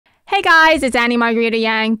Hey guys, it's Margarita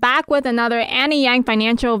Yang back with another Annie Yang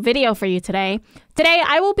financial video for you today. Today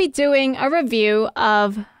I will be doing a review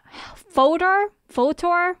of Fotor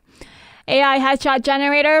AI headshot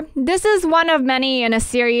generator. This is one of many in a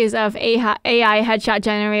series of AI headshot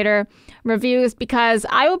generator reviews because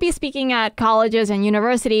I will be speaking at colleges and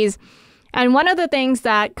universities, and one of the things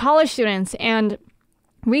that college students and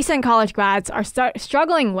recent college grads are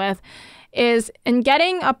struggling with is in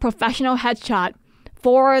getting a professional headshot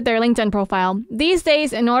for their LinkedIn profile. These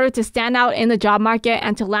days, in order to stand out in the job market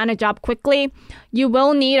and to land a job quickly, you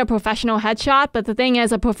will need a professional headshot. But the thing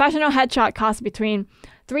is, a professional headshot costs between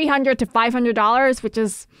 $300 to $500, which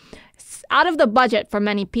is out of the budget for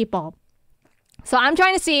many people. So I'm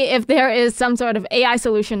trying to see if there is some sort of AI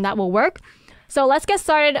solution that will work. So let's get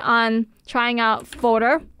started on trying out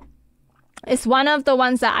Fotor. It's one of the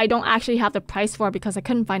ones that I don't actually have the price for because I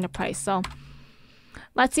couldn't find a price. So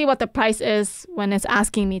let's see what the price is when it's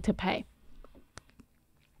asking me to pay.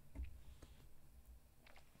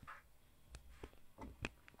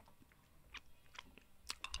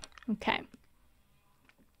 Okay.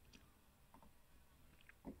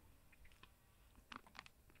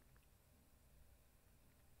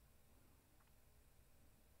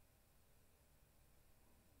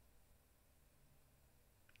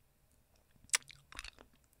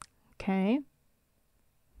 Okay.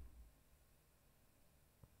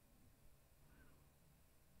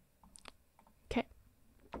 Okay.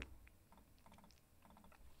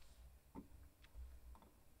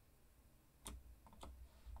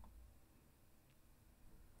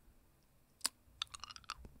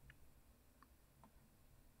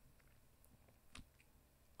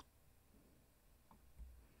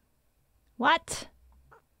 What?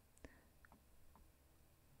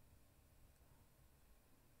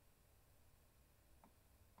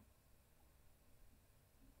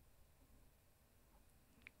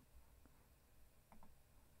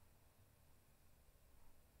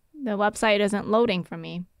 The website isn't loading for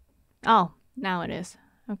me. Oh, now it is.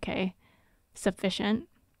 Okay. Sufficient.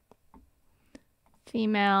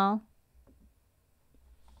 Female.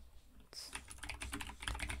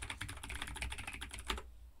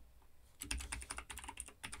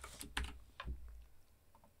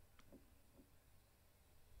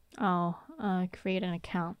 Oh, create an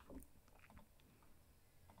account.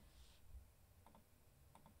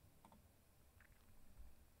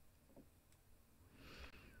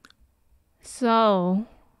 So,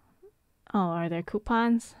 are there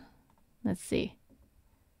coupons? Let's see.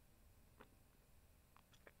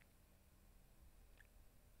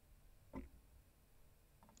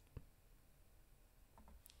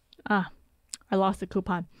 I lost the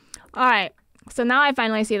coupon. All right, so now I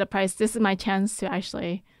finally see the price. This is my chance to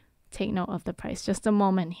actually take note of the price. Just a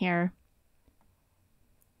moment here.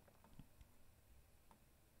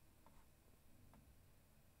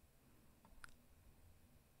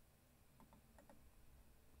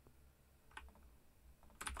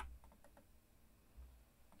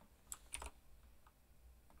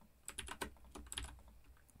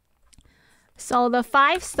 So the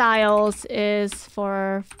 5 styles is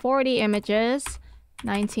for 40 images,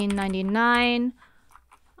 $19.99,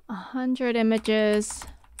 100 images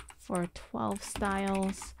for 12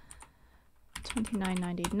 styles,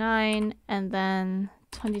 $29.99, and then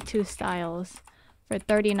 22 styles for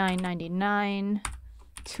 $39.99,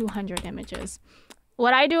 200 images.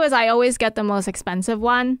 What I do is I always get the most expensive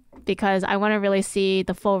one because I want to really see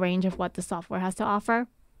the full range of what the software has to offer.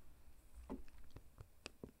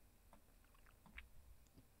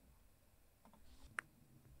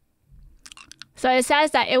 So it says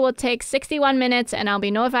that it will take 61 minutes and I'll be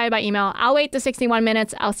notified by email. I'll wait the 61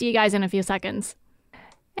 minutes. I'll see you guys in a few seconds.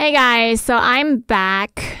 Hey guys, so I'm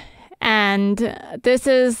back and this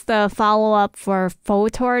is the follow-up for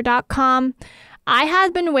Fotor.com. I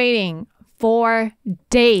had been waiting for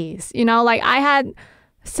days. You know, like I had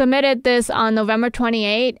submitted this on November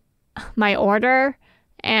 28th, my order,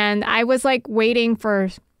 and I was like waiting for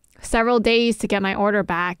several days to get my order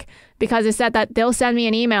back because it said that they'll send me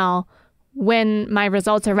an email when my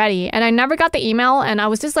results are ready. And I never got the email, and I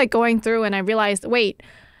was just like going through and I realized, wait,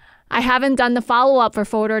 I haven't done the follow-up for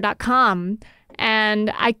Fotor.com,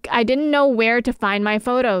 and I didn't know where to find my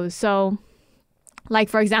photos. So like,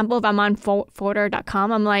 for example, if I'm on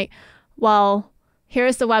Fotor.com, I'm like, well,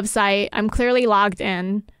 here's the website. I'm clearly logged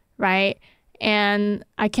in, right? And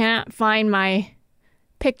I can't find my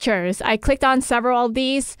pictures. I clicked on several of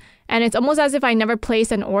these, and it's almost as if I never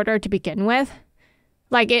placed an order to begin with.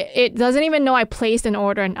 Like it doesn't even know I placed an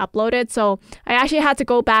order and uploaded. So I actually had to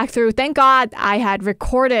go back through. Thank God I had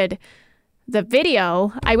recorded the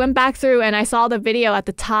video, I went back through and I saw the video at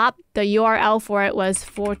the top. The URL for it was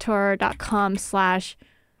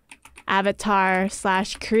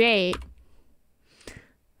fotor.com/avatar/create.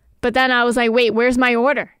 But then I was like, wait, where's my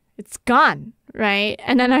order? It's gone, right?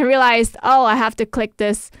 And then I realized, oh, I have to click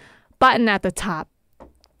this button at the top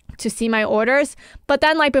to see my orders. But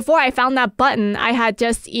then like before I found that button, I had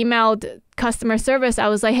just emailed customer service. I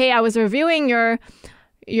was like, hey, I was reviewing your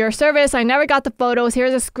service. I never got the photos.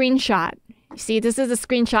 Here's a screenshot. You see, this is a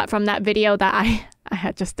screenshot from that video that I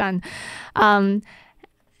had just done. And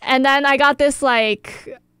then I got this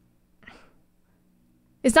like,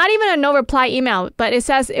 it's not even a no reply email, but it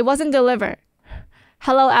says it wasn't delivered.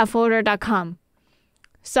 hello@fotor.com.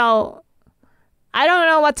 So I don't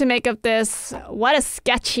know what to make of this. What a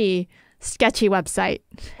sketchy website.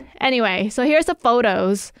 Anyway, so here's the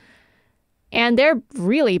photos, and they're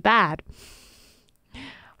really bad.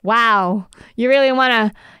 Wow, you really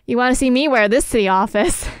wanna see me wear this to the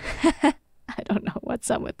office? I don't know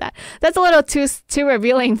what's up with that. That's a little too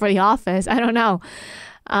revealing for the office. I don't know.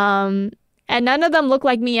 And none of them look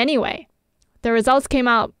like me anyway. The results came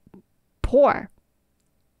out poor.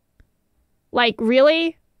 Like,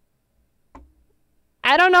 really?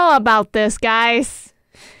 I don't know about this, guys.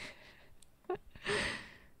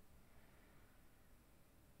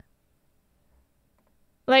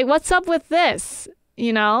 Like, what's up with this?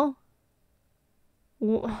 You know?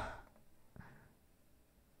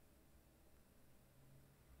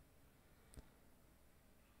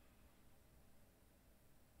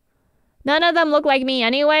 None of them look like me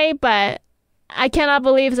anyway, but I cannot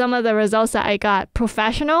believe some of the results that I got.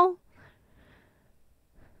 Professional?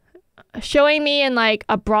 Showing me in like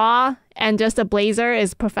a bra and just a blazer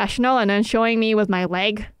is professional, and then showing me with my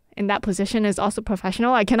leg in that position is also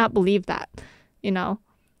professional. I cannot believe that, you know.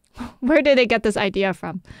 Where did they get this idea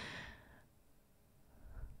from?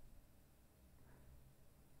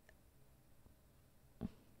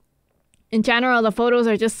 In general, the photos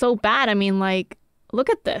are just so bad. I mean, like, look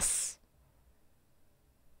at this.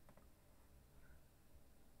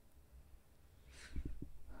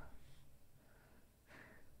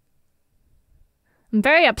 I'm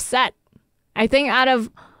very upset. I think out of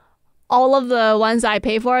all of the ones I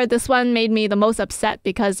pay for, this one made me the most upset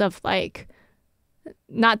because of like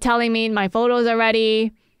not telling me my photos are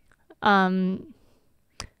ready. No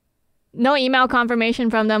email confirmation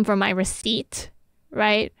from them for my receipt,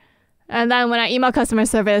 right? And then when I email customer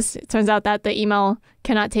service, it turns out that the email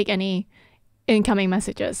cannot take any incoming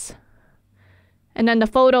messages. And then the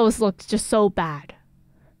photos looked just so bad.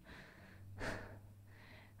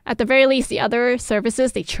 At the very least, the other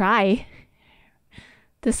services, they try.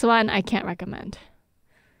 This one, I can't recommend.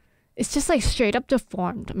 It's just like straight up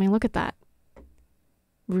deformed. I mean, look at that.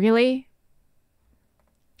 Really?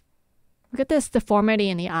 Look at this deformity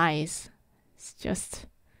in the eyes. It's just...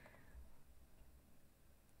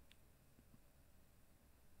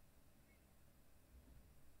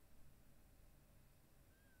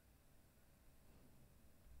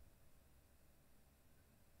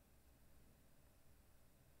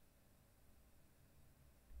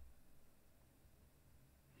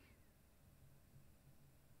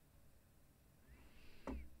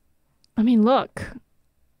 I mean, look.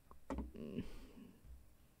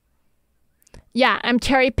 Yeah, I'm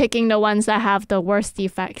cherry picking the ones that have the worst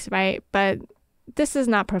defects, right? But this is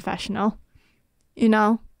not professional, you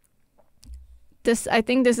know? I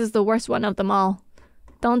think this is the worst one of them all.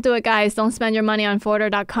 Don't do it, guys. Don't spend your money on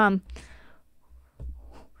Fotor.com.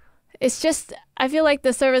 It's just, I feel like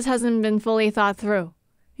the service hasn't been fully thought through.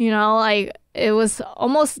 You know, like it was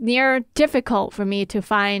almost near difficult for me to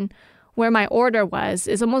find where my order was.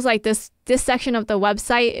 It's almost like this section of the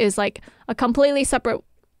website is like a completely separate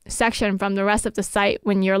section from the rest of the site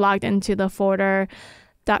when you're logged into the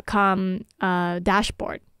Fotor.com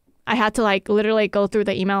dashboard. I had to like literally go through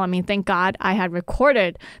the email. I mean, thank God I had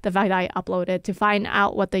recorded the fact that I uploaded to find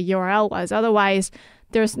out what the URL was. Otherwise,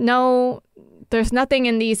 there's nothing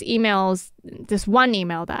in these emails, this one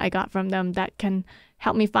email that I got from them that can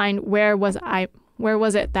help me find where was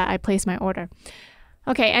it that I placed my order.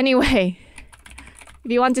 Okay, anyway,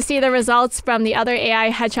 if you want to see the results from the other AI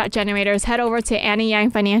headshot generators, head over to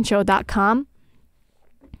AnnieYangFinancial.com.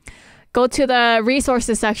 Go to the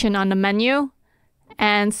resources section on the menu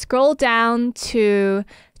and scroll down to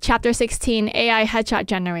Chapter 16, AI headshot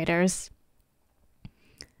generators.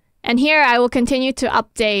 And here I will continue to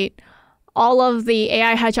update all of the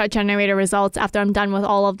AI headshot generator results after I'm done with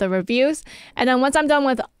all of the reviews. And then once I'm done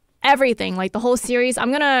with everything, like the whole series,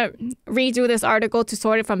 I'm gonna redo this article to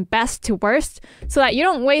sort it from best to worst so that you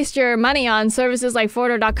don't waste your money on services like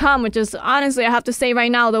Fotor.com, which is honestly, I have to say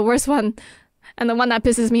right now, the worst one and the one that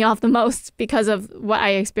pisses me off the most because of what I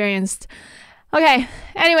experienced. Okay,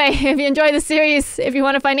 anyway, if you enjoyed the series, if you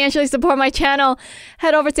want to financially support my channel,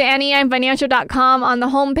 head over to AnnieYangFinancial.com. On the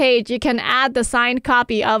homepage, you can add the signed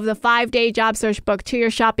copy of the 5-day job search book to your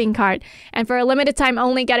shopping cart. And for a limited time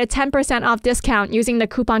only, get a 10% off discount using the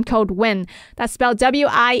coupon code WIN. That's spelled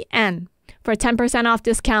W-I-N. For a 10% off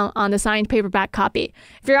discount on the signed paperback copy.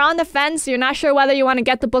 If you're on the fence, you're not sure whether you want to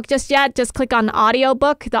get the book just yet, just click on the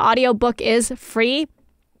audiobook. The audiobook is free.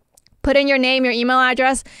 Put in your name, your email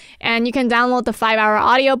address, and you can download the 5-hour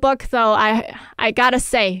audiobook. Though I gotta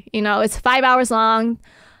say, it's 5 hours long.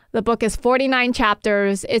 The book is 49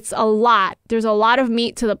 chapters. It's a lot. There's a lot of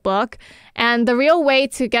meat to the book. And the real way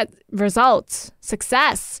to get results,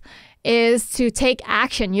 success, is to take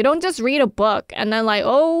action. You don't just read a book and then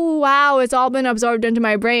oh, wow, it's all been absorbed into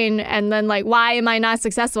my brain. And then why am I not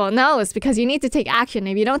successful? No, it's because you need to take action.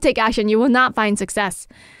 If you don't take action, you will not find success.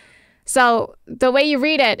 So the way you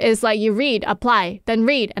read it is you read, apply, then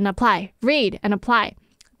read and apply, read and apply.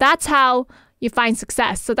 That's how you find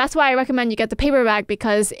success. So that's why I recommend you get the paperback,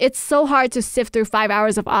 because it's so hard to sift through 5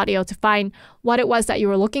 hours of audio to find what it was that you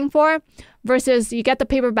were looking for, versus you get the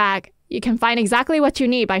paperback. You can find exactly what you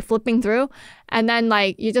need by flipping through, and then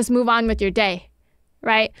you just move on with your day,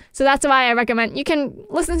 right? So that's why I recommend you can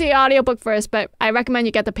listen to the audiobook first, but I recommend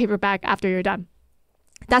you get the paperback after you're done.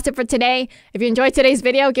 That's it for today. If you enjoyed today's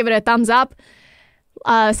video, give it a thumbs up.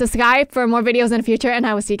 Subscribe for more videos in the future, and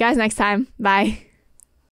I will see you guys next time. Bye.